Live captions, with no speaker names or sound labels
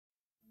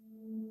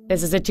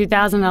This is a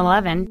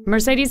 2011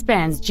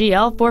 Mercedes-Benz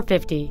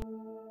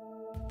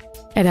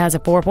GL450. It has a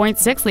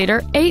 4.6-liter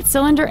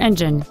 8-cylinder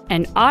engine,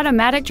 an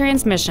automatic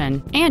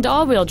transmission, and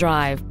all-wheel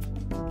drive.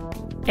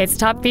 Its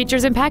top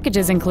features and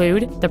packages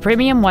include the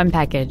Premium One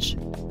package,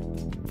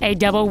 a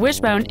double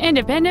wishbone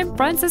independent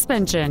front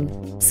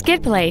suspension,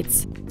 skid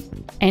plates,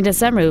 and a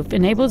sunroof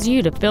enables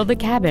you to fill the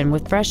cabin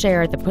with fresh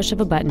air at the push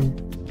of a button.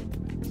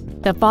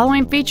 The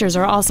following features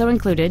are also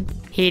included: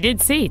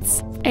 heated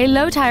seats, a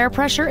low tire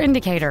pressure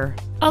indicator,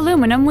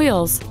 aluminum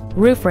wheels,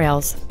 roof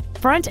rails,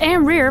 front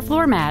and rear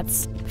floor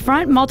mats,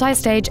 front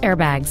multi-stage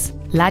airbags,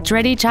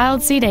 latch-ready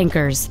child seat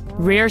anchors,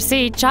 rear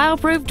seat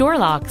child-proof door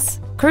locks,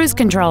 cruise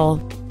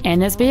control,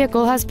 and this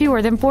vehicle has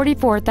fewer than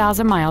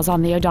 44,000 miles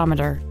on the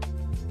odometer.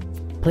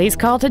 Please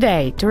call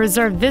today to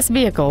reserve this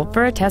vehicle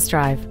for a test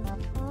drive.